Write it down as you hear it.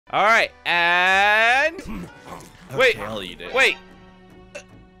All right, and wait, wait.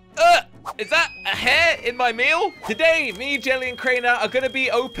 Is that a hair in my meal? Today, me, Jelly, and Crainer are going to be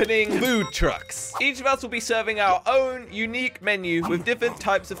opening food trucks. Each of us will be serving our own unique menu with different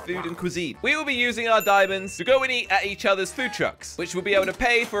types of food and cuisine. We will be using our diamonds to go and eat at each other's food trucks, which will be able to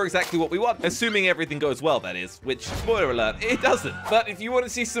pay for exactly what we want, assuming everything goes well, that is, which, spoiler alert, it doesn't. But if you want to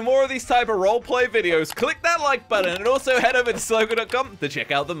see some more of these type of roleplay videos, click that like button and also head over to slogo.com to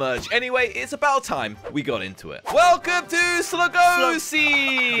check out the merch. Anyway, it's about time we got into it. Welcome to Slogo.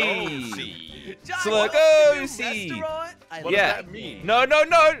 Slogo. What does that mean? No.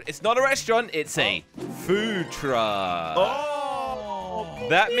 It's not a restaurant. It's a food truck. Oh.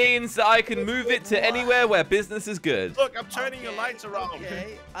 That means that I can move it to anywhere where business is good. Look, I'm turning your lights around.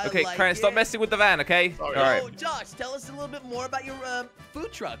 Okay, Crainer, stop messing with the van, okay? Sorry. All right. Oh, Josh, tell us a little bit more about your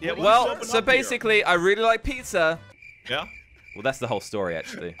food truck. Yeah, Well, so basically, I really like pizza. Yeah? Well, that's the whole story,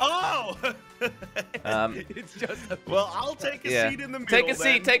 actually. Oh! It's just a Well, I'll take a seat in the middle. Take a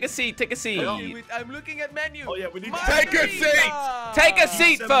seat, take a seat, take a seat. I'm looking at menu. Oh, yeah, we need to Take a seat! Take a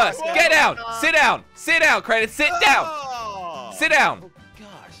seat first! Get down! Sit down! Sit down, Crainer! Sit down! Oh. Sit down! Oh,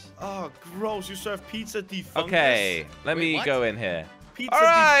 gosh. Oh, gross. You serve pizza defungus. Okay, let me what? go in here. Pizza All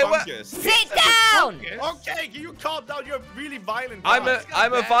right, defungus. Sit down! Okay, can you calm down? You're really violent. I'm guy. a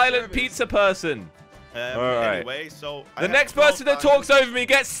bad violent service. pizza person. All right. Anyway, so The next person that talks over me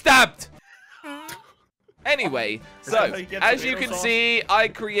gets stabbed. Anyway, so how you get as you tomato can sauce? see, I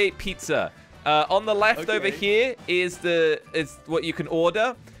create pizza. On the left over Okay. here is what you can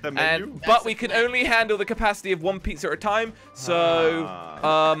order, The menu? but That's we the can plan. only handle the capacity of one pizza at a time. So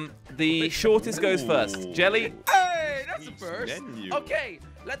the shortest goes first. Jelly. Hey, that's a first. Menu. Okay,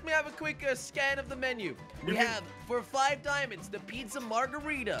 let me have a quick scan of the menu. We have, for 5 diamonds, the pizza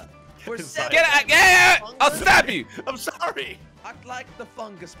margarita. For 7 Get out! diamonds, Yeah! the I'll fungus. stab you. I'm sorry. I'd like the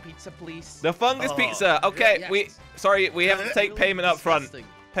fungus pizza, please. The fungus Oh. pizza. Okay, Yes. we have to take Really payment up front. disgusting.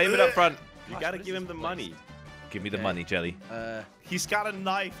 Payment up front. You Gosh, gotta what give is him the this money. Give me the Okay. money, Jelly. He's got a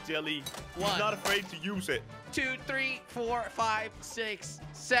knife, Jelly. He's 1, not afraid to use it. 2, 3, 4, 5, 6,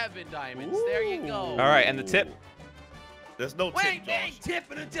 7 diamonds. There you go. All right, and the tip. There's no Wait, tip, ain't Josh.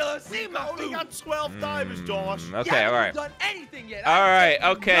 tipping until I see my only food. got 12 diamonds, Josh. Okay, all right. Done anything yet? All right,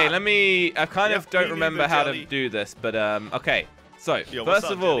 I'm okay. Let me. I kind of Yep, don't me remember neither, how Jelly. to do this, but okay. So Yo, what's first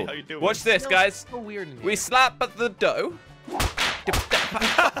up, of all, Jelly? How you doing? watch this, guys. So weird in here. We slap at the dough.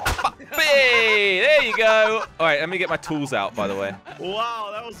 Hey, there you go. All right, let me get my tools out, by the way. Wow,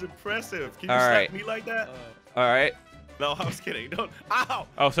 that was impressive. Can you All slap right. me like that? All right. No, I was kidding. Don't. Ow!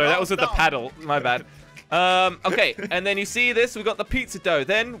 Oh, sorry, No, that was with the stop. paddle. My bad. Okay, and then you see this. We got the pizza dough.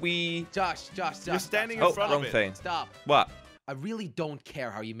 Then we. Josh. You're standing in Oh, front wrong of it. thing. Stop. What? I really don't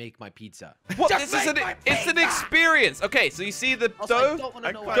care how you make my pizza. What? Just This is make my it's an pizza! experience. Okay, so you see the Also, I dough don't want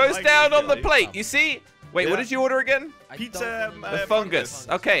to know I what quite goes like down this, on the Jelly. plate. You see? Wait, what Yeah. did you order again? I Pizza, don't wanna The know. fungus.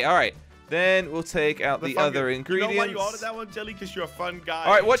 Okay, all right. Then we'll take out the other fungus. ingredients. You know why you ordered that one, Jelly? Because you're a fun guy.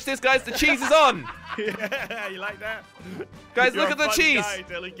 All right, watch this, guys. The cheese is on. Yeah, you like that? Guys, You're look a at the fun cheese. Guy,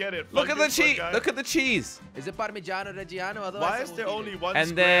 Jelly. Get it. Look at the Fungus, fun cheese. guy. Look at the cheese. Is it Parmigiano Reggiano? Otherwise, Why I is won't there eat only it. one And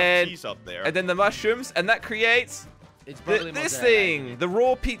square then- of cheese up there? And then the mushrooms, and that creates It's probably this mozzarella. thing, the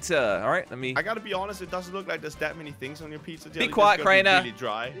raw pizza. All right, let me. I gotta be honest, it doesn't look like there's that many things on your pizza, Jelly. This quiet, is gonna be Crainer. Really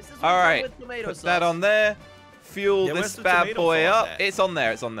dry. This is All right, with tomato put sauce. that on there. Fuel Yeah, this where's the bad tomato boy sauce up. at? It's on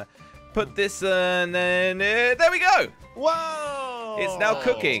there. It's on there. Put this and then there we go. Whoa! It's now Oh,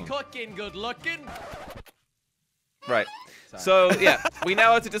 cooking. Cooking, good looking. Right. Sorry. So yeah, we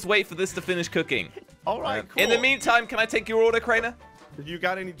now have to just wait for this to finish cooking. All right, cool. In the meantime, can I take your order, Crainer? You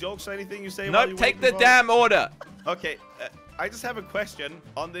got any jokes or anything you say? while Nope. you're Take waiting the for- damn order. Okay, I just have a question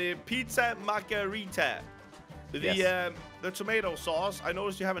on the pizza margarita. Yes. The tomato sauce. I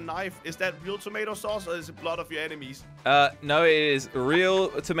noticed you have a knife. Is that real tomato sauce or is it blood of your enemies? No, it is real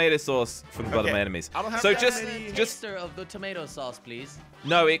tomato sauce from the blood of Okay. my enemies. I don't have So that just, many- Taster of the tomato sauce, please.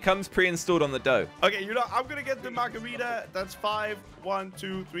 no, it comes pre-installed on the dough. Okay, you know, I'm gonna get the margarita. That's 5. 1,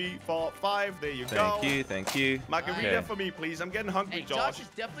 2, 3, 4, 5. There you go. Thank you, thank you. Margarita Okay. for me, please. I'm getting hungry, Hey, Josh. Josh is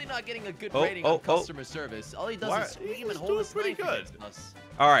definitely not getting a good Oh, rating oh, on oh. customer service. All he does Why? is scream He's and hold doing his pretty knife good. against us.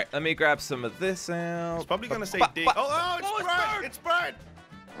 All right, let me grab some of this out. He's probably gonna say Ba- dig. ba- Oh, it's Oh, it's burnt! burnt! It's burnt!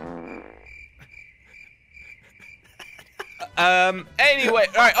 Anyway,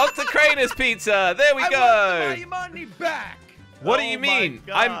 all right, on to Crainer's Pizza. There we I go. want my money back. What do Oh you my mean?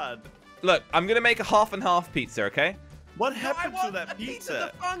 God. Look, I'm gonna make a half and half pizza, okay? What No, I happened to want that the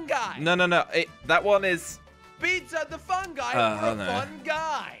pizza? the fun guy. No. That one is. Pizza, the fun guy. Oh, You're a no. fun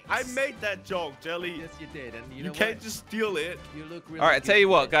guy. I made that joke, Jelly. Yes, you did, and you You know can't what? just steal it. You look really All right, good tell you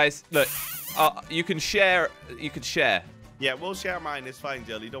what, today. guys. Look, you can share. You can share. Yeah, we'll share mine. It's fine,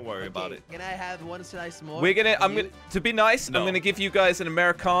 Jelly. Don't worry about it. Can I have one slice more? To be nice, No. I'm gonna give you guys an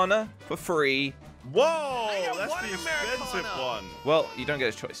Americana for free. Whoa, don't that's want the an expensive Americana. one. Well, you don't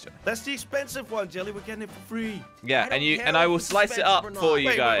get a choice, Jelly. That's the expensive one, Jelly. We're getting it for free. Yeah, I don't care and I if will it's slice it up expensive or for not. you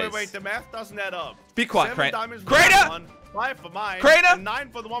Wait, guys. wait. The math doesn't add up. Be quiet, 7 Crane. diamonds for Crainer! that one, 5 for mine. Crainer! And 9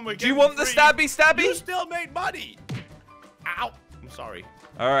 for the one we're Do you getting want the free. stabby? You still made money. Ow. I'm sorry.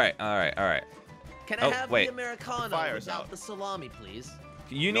 All right. Can Oh, I have wait. the Americano fire's without out. the salami, please?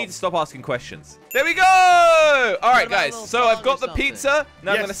 You Nope. need to stop asking questions. There we go! All right, about a guys. little So I've song got or the something? pizza.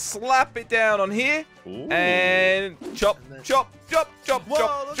 Now I'm Yes. gonna slap it down on here Ooh. and chop. Whoa,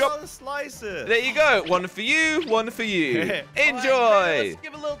 look at all the slices. There you go. One for you. One for you. All right, Enjoy. let's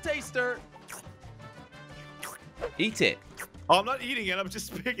give a little taster. Eat it. Oh, I'm not eating it. I'm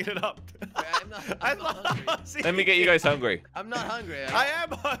just picking it up. I'm not hungry. Let me get you guys hungry. I'm not hungry. I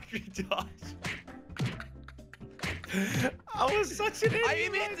am hungry, Josh. I was such an idiot.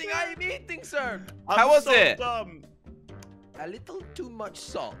 I am eating, sir. I How was so it? Dumb. A little too much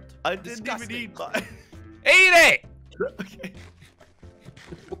salt. I didn't Disgusting. even eat mine. Eat it. Okay.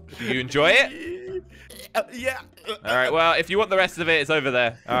 Do you enjoy it? Yeah. All right. Well, if you want the rest of it, it's over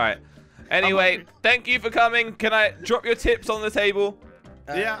there. All right. Anyway, hungry. thank you for coming. Can I drop your tips on the table?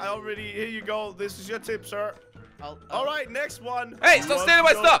 Yeah, I already. Here you go. This is your tip, sir. All right, next one. Hey, stop stealing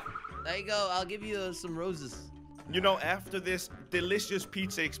my stuff. There you go. I'll give you some roses. You know, after this delicious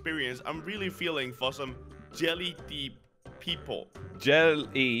pizza experience, I'm really feeling for some jelly deep people.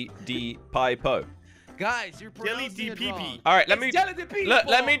 Jelly di pipo. Guys, you're Jelly pronouncing it DPP. wrong. All right, let It's me jelly di people.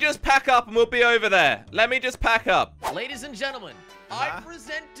 let me just pack up and we'll be over there. Let me just pack up. Ladies and gentlemen, I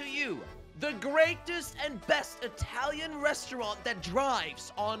present to you the greatest and best Italian restaurant that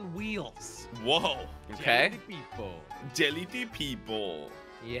drives on wheels. Whoa. Okay. Jelly di people. Jelly deep people.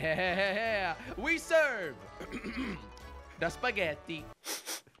 Yeah, we serve the spaghetti,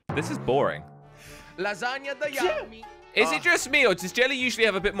 This is boring. lasagna da yummy. Is it just me, or does jelly usually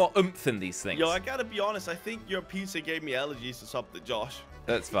have a bit more oomph than these things? Yo, I gotta be honest. I think your pizza gave me allergies or something, Josh.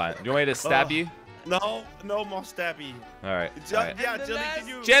 That's fine. You want me to stab you? No, no more stabby. All right. Je- all right. Yeah, And the Jelly, last- can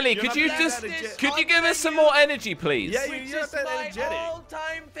you... Jelly, you're could not you that just energetic. could you give us some more energy, please? Yeah, Which you're is not that my energetic.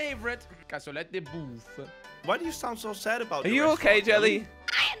 all-time favorite, cassoulet de bouffe. Why do you sound so sad about Are your you okay, restaurant, Jelly?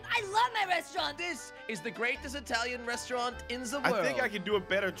 I love my restaurant. This is the greatest Italian restaurant in the I world. think I can do a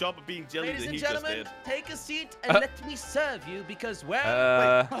better job of being jelly Ladies than and he just gentlemen, did. take a seat and let me serve you because,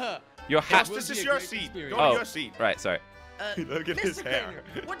 well, Your hat. Josh, will this be is a your great seat. experience. Go Oh, to your seat. right. Sorry. Look at his Mr. hair.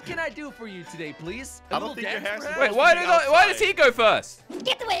 Crainer, what can I do for you today, please? I don't think your hair's perhaps? Wait, supposed why does he go first?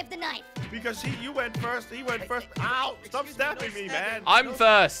 Get away with the knife. Because you went first. He went first. Ow! Stop Excuse me, no stabbing me, stabbing. man. I'm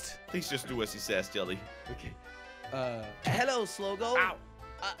first. Please just do as he says, Jelly. Hello, Slogo. Ow.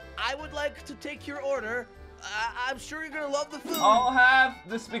 I would like to take your order. I'm sure you're gonna love the food. I'll have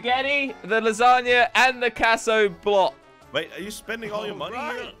the spaghetti, the lasagna, and the casso block. Wait, are you spending all your money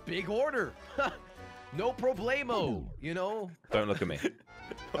Right. here? Big order. No problemo, you know? Don't look at me.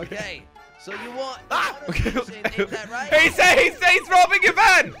 Okay, so you want Okay. is that right? He's robbing your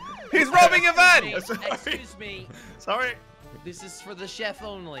van. He's robbing your van. Excuse me. Sorry. This is for the chef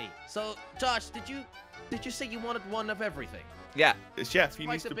only. So, Josh, did you say you wanted one of everything? Yeah. The chef, he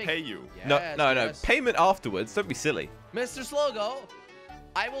Quite needs a to big- pay you. No. Yes. Payment afterwards. Don't be silly. Mr. Slogo,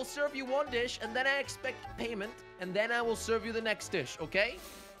 I will serve you one dish, and then I expect payment, and then I will serve you the next dish, okay?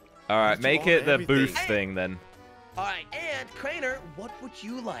 All right. Mr. Make Want it the everything. booth thing then. All right, and Crainer, what would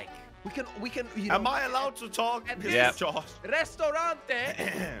you like? We can. You know, Am I allowed to talk? At Mr. this Yeah. Josh.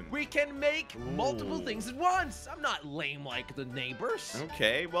 Restaurante, we can make multiple Ooh. things at once. I'm not lame like the neighbors.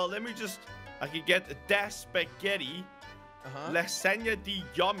 Okay, well, let me just... I can get da spaghetti, lasagna di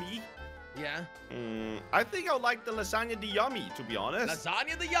yummy. Yeah. I think I would like the lasagna di yummy, to be honest.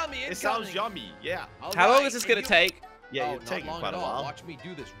 Lasagna the yummy. It sounds yummy, yeah. How long is this gonna take? Yeah, Oh, you're not taking long quite at a all. while. Watch me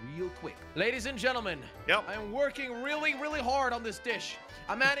do this real quick. Ladies and gentlemen, Yep. I'm working really, really hard on this dish.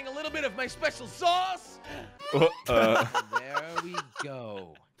 I'm adding a little bit of my special sauce. There we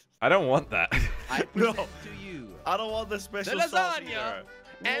go. I don't want that. I No. present to you I don't want the special the sauce lasagna either.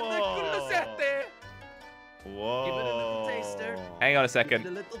 and the Whoa. culotte. Whoa. Give it a little taster. Hang on a The second.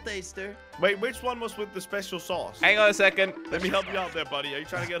 little taster. Wait, which one was with the special sauce? Hang on a second. Let me help you out there, buddy. Are you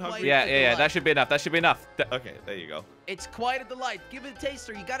trying to get hungry? Yeah. That should be enough. That should be enough. Okay, there you go. It's quite a delight. Give it a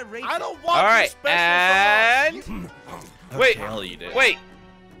taster. You gotta rate I it. don't want All the right. special And sauce. wait. I'll eat it. Wait.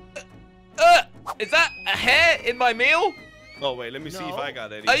 Is that a hair in my meal? Oh, wait, let me see if No. I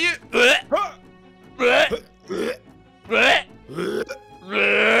got any. Are you?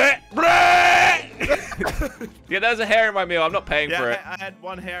 Yeah, there's a hair in my meal. I'm not paying Yeah, for it. I had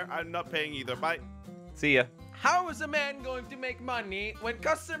one hair. I'm not paying either. Bye. See ya. How is a man going to make money when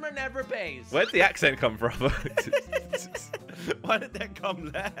customer never pays? Where'd the accent come from? Why did that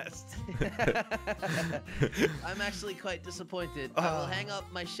come last? I'm actually quite disappointed. I will hang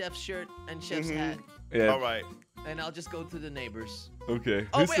up my chef's shirt and chef's hat, Yeah. All right. and I'll just go to the neighbors. Okay.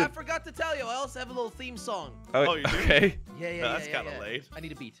 Oh, wait, I forgot to tell you. I also have a little theme song. Oh, you do? Okay. Yeah, That's kinda late. I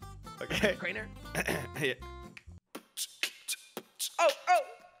need a beat. Okay. Craner? Yeah.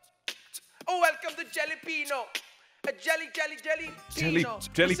 Oh, welcome to Jalapeno. A jelly.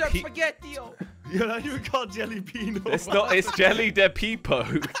 Jelly Serve pe- spaghetti-o. You know, you call Jelly Bean. It's not. It's Jelly de Peepo.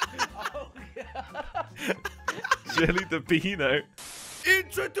 Oh, yeah. Jelly de Pino.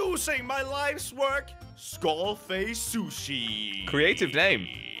 Introducing my life's work, Skullface Sushi. Creative name.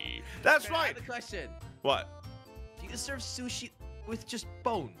 That's I right. have a question. What? Do you serve sushi with just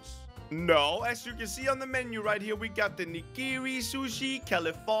bones? No, as you can see on the menu right here, we got the nigiri sushi,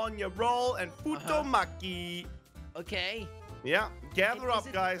 California roll, and futomaki. Okay. Yeah, gather Is up,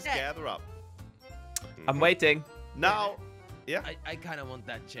 it guys. that? Gather up. I'm waiting. Now, yeah, I kind of want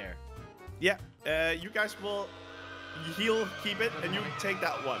that chair. yeah. You guys will. He'll keep it, and you take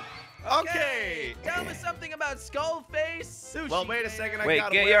that one. Okay. Tell me something about Skullface Sushi. Well, wait a second. Wait,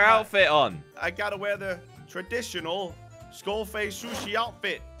 get your outfit on. I gotta wear the traditional Skullface Sushi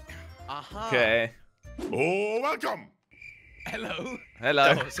outfit. Uh-huh. Okay. Oh, welcome. Hello.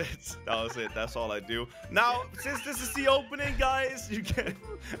 Hello. That was it. That was it. That's all I do. Now, since this is the opening, guys,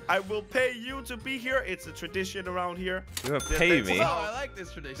 I will pay you to be here. It's a tradition around here. You're gonna pay me. Oh, I like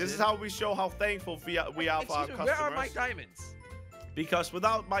this tradition. This is how we show how thankful we are for our Excuse me, customers. where are my diamonds? Because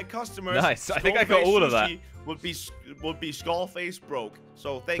without my customers, Nice. I think I got Skullface all of that. Sushi Would be Skullface broke.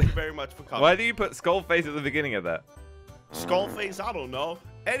 So thank you very much for coming. Why do you put skull face at the beginning of that? Skullface, I don't know.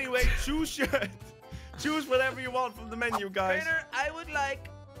 Anyway, choose whatever you want from the menu, guys. Trainer, I would like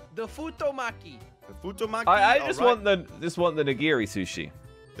the futomaki. The futomaki. I just alright. want the nigiri sushi.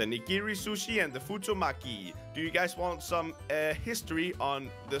 The nigiri sushi and the futomaki. Do you guys want some history on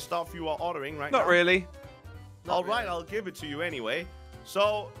the stuff you are ordering right now? Not really. All right, I'll give it to you anyway.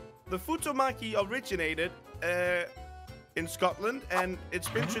 So, the futomaki originated in Scotland, and it's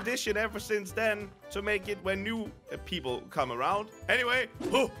been tradition ever since then to make it when new people come around. Anyway,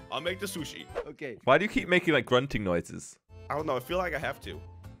 I'll make the sushi. Okay. Why do you keep making like grunting noises? I don't know, I feel like I have to.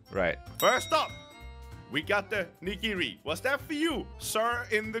 Right. First up, we got the nigiri. Was that for you, sir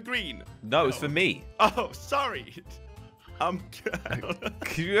in the green? No, it's for me. Oh, sorry. I don't know.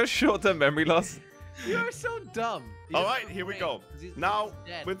 Can you have short-term memory loss? You're so dumb. All right, here we go. Now,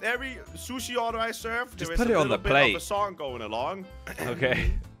 with every sushi order I serve, Just there is put a it on little the bit plate. of a song going along.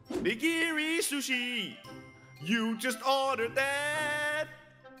 Okay. Nigiri sushi, you just ordered that,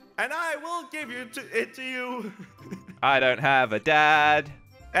 and I will give it to you. I don't have a dad.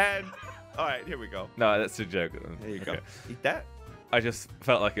 And all right, here we go. No, that's a joke. There you Okay. go. Eat that. I just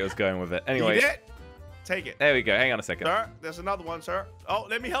felt like it was going with it. Anyway, Eat it. Take it. there we go. Hang on a second. Sir, there's another one, sir. Oh,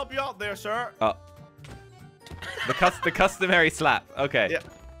 let me help you out there, sir. Oh. The customary slap. Okay. Yeah.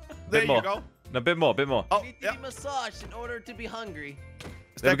 There Bit more. you go. No, bit more. Oh, Need to yeah. be massaged in order to be hungry.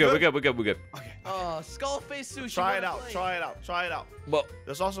 Is There that we go. We're good. Okay. Oh, Skullface Sushi. Try what it a out. plate. Try it out. Try it out. Well,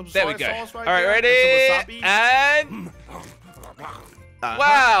 There's also some there soy we go. sauce right All right, there. ready? And some wasabi. And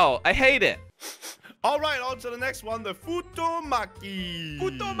wow, I hate it. All right, on to the next one, the futomaki.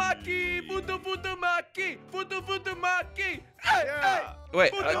 Futomaki, futomaki, futomaki. Yeah.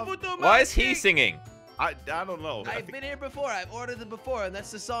 Wait, why is he singing? I don't know. I've been here before. I've ordered it before, and that's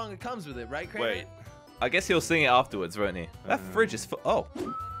the song that comes with it, right, Craig? Wait. I guess he'll sing it afterwards, won't he? That fridge is full. Oh,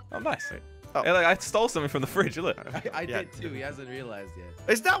 nice. Oh. Hey, look, I stole something from the fridge. Look. I Yeah. did too. He hasn't realized yet.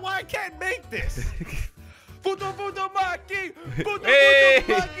 Is that why I can't make this? Futomaki, Hey!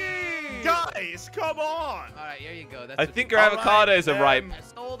 futomaki. Guys, come on. All right, here you go. That's I what think you- your All right, avocados are ripe. I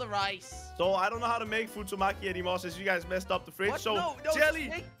stole the rice. So I don't know how to make futomaki anymore since you guys messed up the fridge. What? So No, Jelly,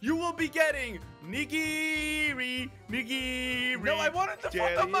 just make- you will be getting nigiri. No, I wanted the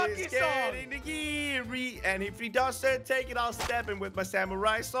Jelly futomaki is song. getting nigiri, and if he doesn't take it, I'll stab him with my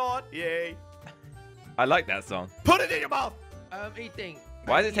samurai sword. Yay! I like that song. Put it in your mouth. I'm eating.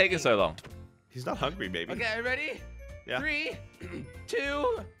 Why is it taking so long? He's not hungry, baby. Okay, are you ready? Yeah. 3,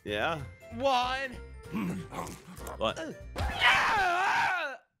 2, Yeah. 1. What?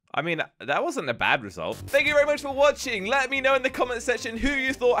 Ah! I mean, that wasn't a bad result. Thank you very much for watching. Let me know in the comment section who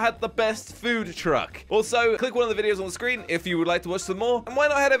you thought had the best food truck. Also, click one of the videos on the screen if you would like to watch some more. And why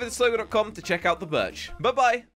not head over to slogo.com to check out the merch. Bye-bye.